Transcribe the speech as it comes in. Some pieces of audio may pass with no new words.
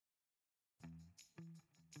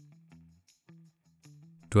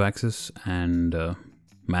To access and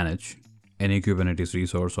manage any Kubernetes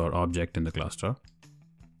resource or object in the cluster,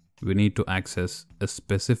 we need to access a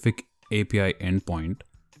specific API endpoint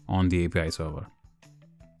on the API server.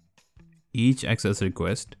 Each access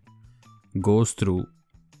request goes through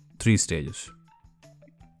 3 stages: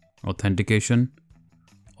 authentication,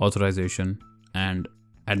 authorization, and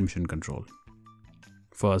admission control.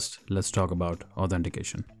 First, let's talk about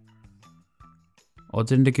authentication.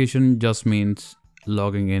 Authentication just means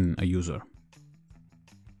logging in a user.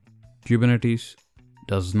 Kubernetes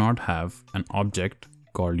does not have an object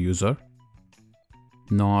called user,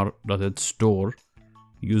 nor does it store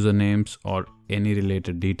usernames or any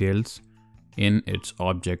related details in its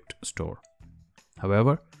object store.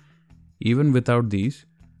 However, even without these,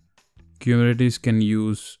 Kubernetes can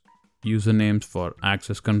use usernames for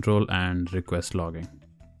access control and request logging.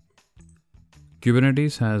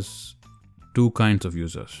 Kubernetes has 2 kinds of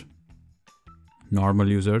users: normal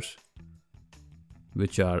users,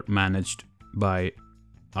 which are managed by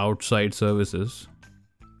outside services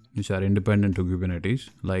which are independent to Kubernetes,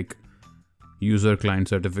 like user client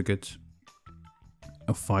certificates,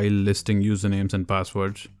 a file listing usernames and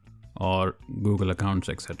passwords, or Google accounts,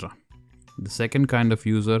 etc. The second kind of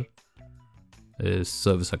user is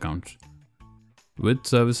service accounts. With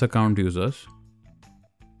service account users,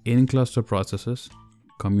 in-cluster processes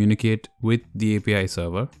communicate with the API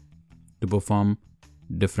server to perform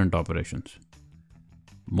different operations.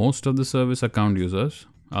 Most of the service account users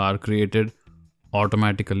are created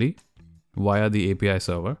automatically via the API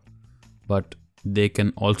server, but they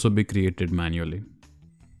can also be created manually.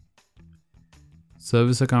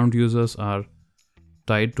 Service account users are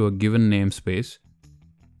tied to a given namespace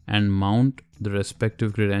and mount the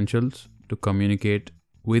respective credentials to communicate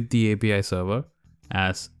with the API server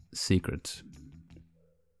as secrets.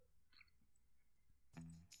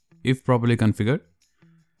 If properly configured,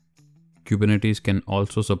 Kubernetes can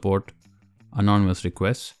also support anonymous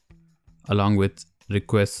requests along with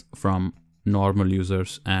requests from normal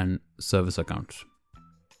users and service accounts.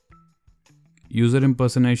 User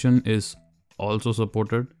impersonation is also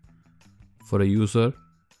supported for a user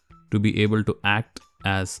to be able to act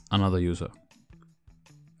as another user,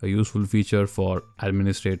 a useful feature for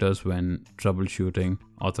administrators when troubleshooting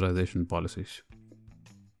authorization policies.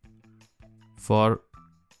 For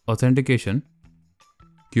authentication,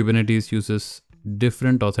 Kubernetes uses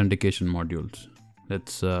different authentication modules.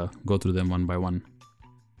 Let's go through them one by one.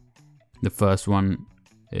 The first one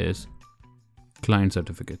is client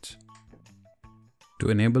certificates. To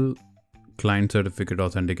enable client certificate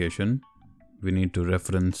authentication, we need to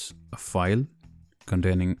reference a file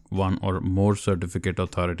containing one or more certificate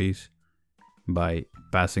authorities by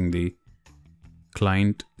passing the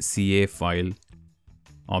client CA file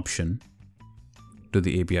option to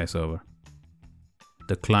the API server.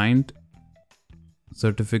 The client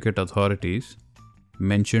certificate authorities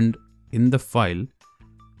mentioned in the file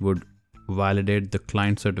would validate the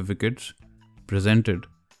client certificates presented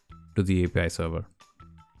to the API server.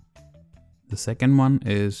 The second one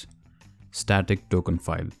is static token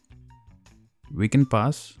file. We can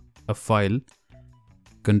pass a file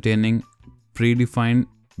containing predefined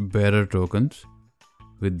bearer tokens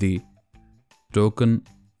with the token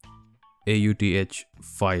AUTH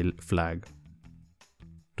file flag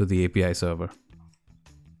to the API server.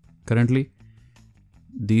 Currently,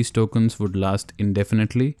 these tokens would last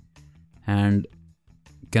indefinitely and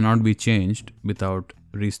cannot be changed without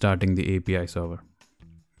restarting the API server.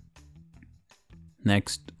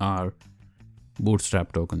 Next are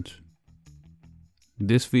Bootstrap tokens.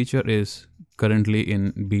 This feature is currently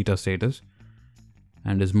in beta status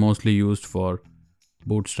and is mostly used for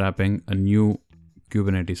bootstrapping a new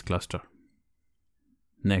Kubernetes cluster.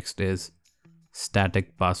 Next is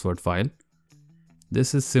static password file.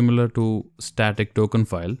 This is similar to static token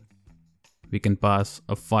file. We can pass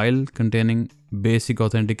a file containing basic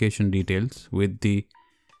authentication details with the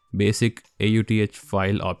basic AUTH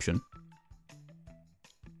file option.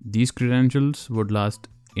 These credentials would last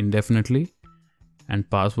indefinitely and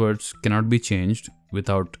passwords cannot be changed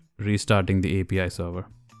without restarting the API server.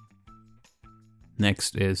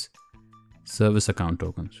 Next is service account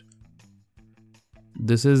tokens.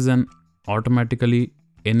 This is an automatically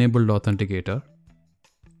enabled authenticator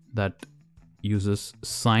that uses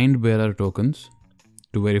signed bearer tokens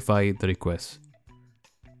to verify the requests.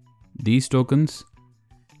 These tokens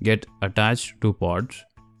get attached to pods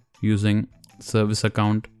using service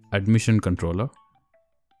account admission controller,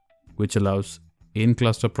 which allows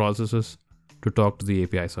in-cluster processes to talk to the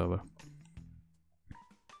API server.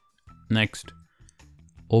 Next,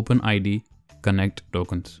 OpenID Connect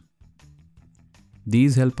tokens.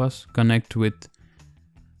 These help us connect with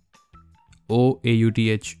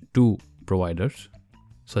OAuth2 providers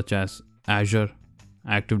such as Azure,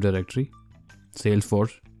 Active Directory,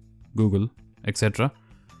 Salesforce, Google, etc.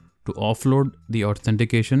 to offload the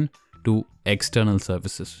authentication to external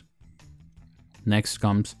services. Next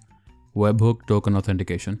comes webhook token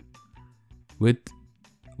authentication. With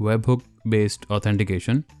webhook based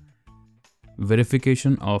authentication,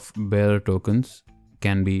 verification of bearer tokens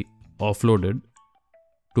can be offloaded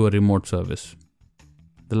to a remote service.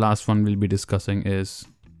 The last one we'll be discussing is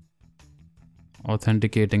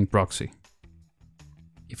authenticating proxy.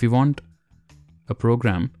 If you want a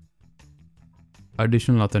program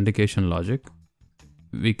additional authentication logic,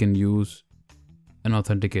 we can use an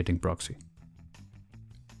authenticating proxy.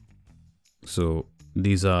 So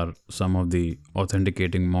these are some of the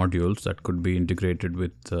authenticating modules that could be integrated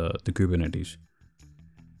with the Kubernetes.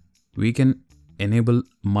 We can enable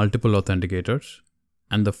multiple authenticators,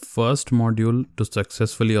 and the first module to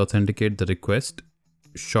successfully authenticate the request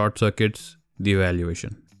short circuits the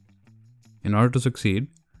evaluation. In order to succeed,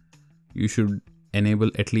 you should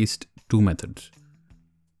enable at least two methods: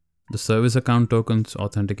 the service account tokens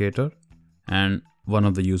authenticator and one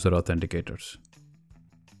of the user authenticators.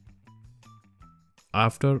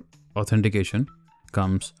 After authentication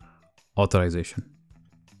comes authorization.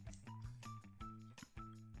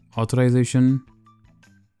 Authorization,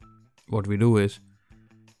 what we do is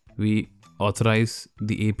we authorize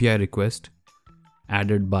the API request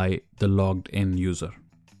added by the logged in user.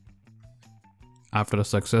 After a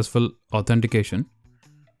successful authentication,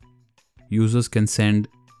 users can send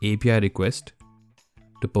API request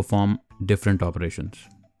to perform different operations.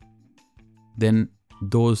 Then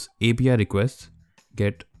those API requests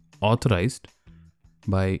get authorized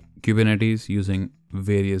by Kubernetes using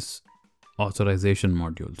various authorization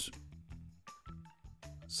modules.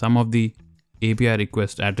 Some of the API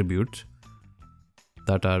request attributes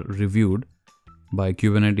that are reviewed by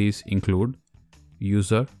Kubernetes include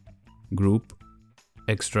user, group,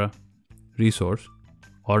 extra, resource,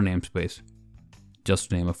 or namespace, just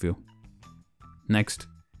to name a few. Next,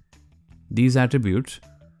 these attributes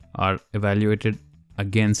are evaluated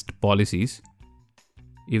against policies.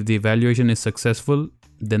 If the evaluation is successful,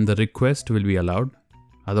 then the request will be allowed,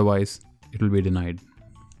 otherwise it will be denied.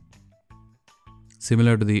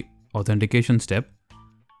 Similar to the authentication step,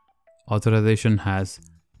 authorization has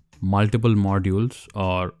multiple modules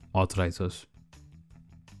or authorizers.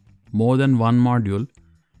 More than one module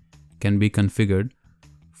can be configured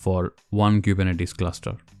for one Kubernetes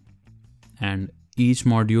cluster, and each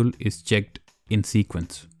module is checked in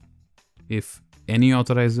sequence. If any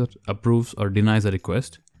authorizer approves or denies a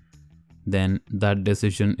request, then that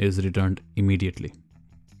decision is returned immediately.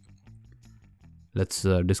 Let's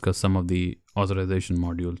discuss some of the authorization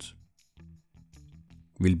modules.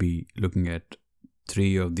 We'll be looking at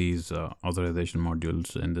 3 of these authorization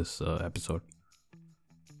modules in this episode.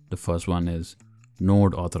 The first one is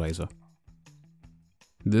Node Authorizer.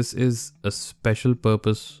 This is a special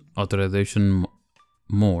purpose authorization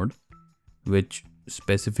mode which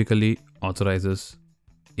specifically authorizes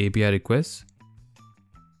API requests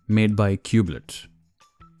made by kubelets.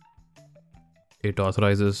 It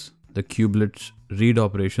authorizes the kubelets read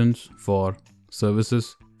operations for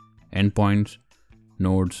services, endpoints,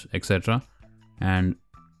 nodes, etc., and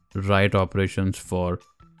write operations for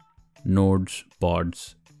nodes,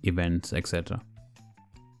 pods, events, etc.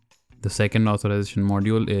 The second authorization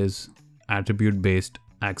module is Attribute-Based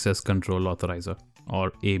Access Control Authorizer,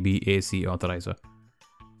 or ABAC authorizer.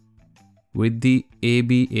 With the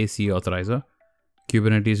ABAC authorizer,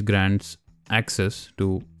 Kubernetes grants access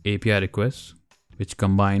to API requests which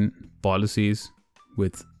combine policies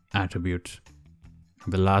with attributes.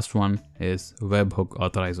 The last one is Webhook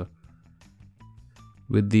Authorizer.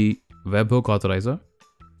 With the Webhook Authorizer,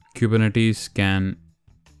 Kubernetes can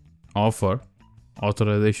offer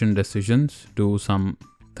authorization decisions to some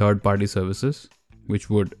third-party services, which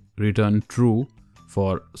would return true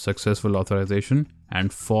for successful authorization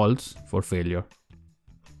and false for failure.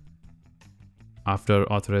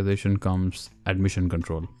 After authorization comes admission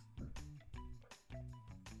control.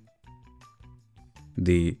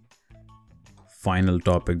 The final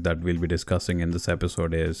topic that we'll be discussing in this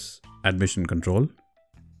episode is admission control.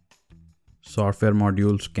 Software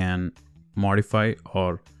modules can modify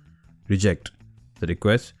or reject the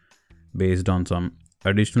request based on some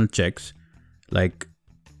additional checks like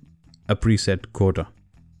a preset quota.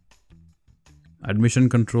 Admission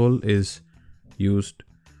control is used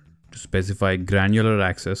to specify granular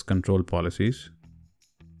access control policies,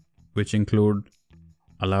 which include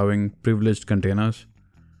allowing privileged containers,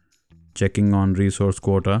 checking on resource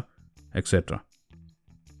quota, etc.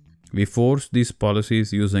 We force these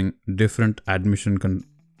policies using different admission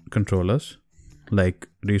controllers like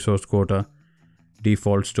resource quota,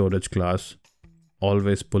 default storage class,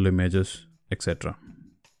 always pull images, etc.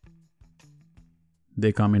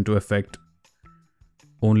 They come into effect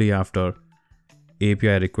only after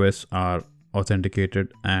API requests are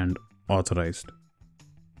authenticated and authorized.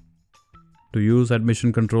 To use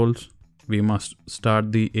admission controls, we must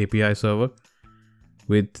start the API server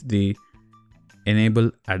with the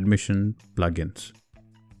enable admission plugins,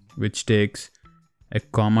 which takes a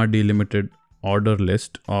comma delimited order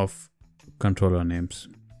list of controller names.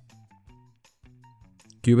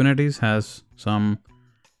 Kubernetes has some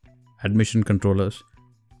admission controllers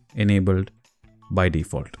enabled by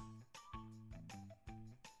default.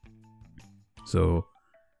 So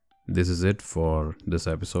this is it for this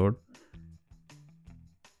episode.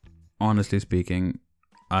 Honestly speaking,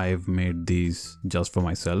 I've made these just for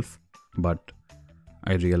myself, but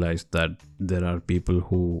I realized that there are people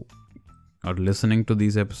who are listening to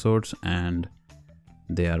these episodes and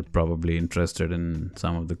they are probably interested in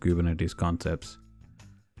some of the Kubernetes concepts.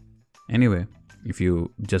 Anyway, if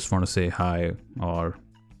you just want to say hi or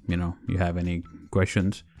you have any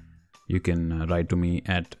questions, you can write to me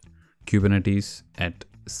at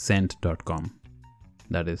kubernetes@sent.com.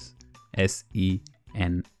 That is SENT.com,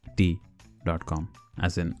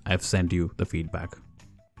 as in I've sent you the feedback.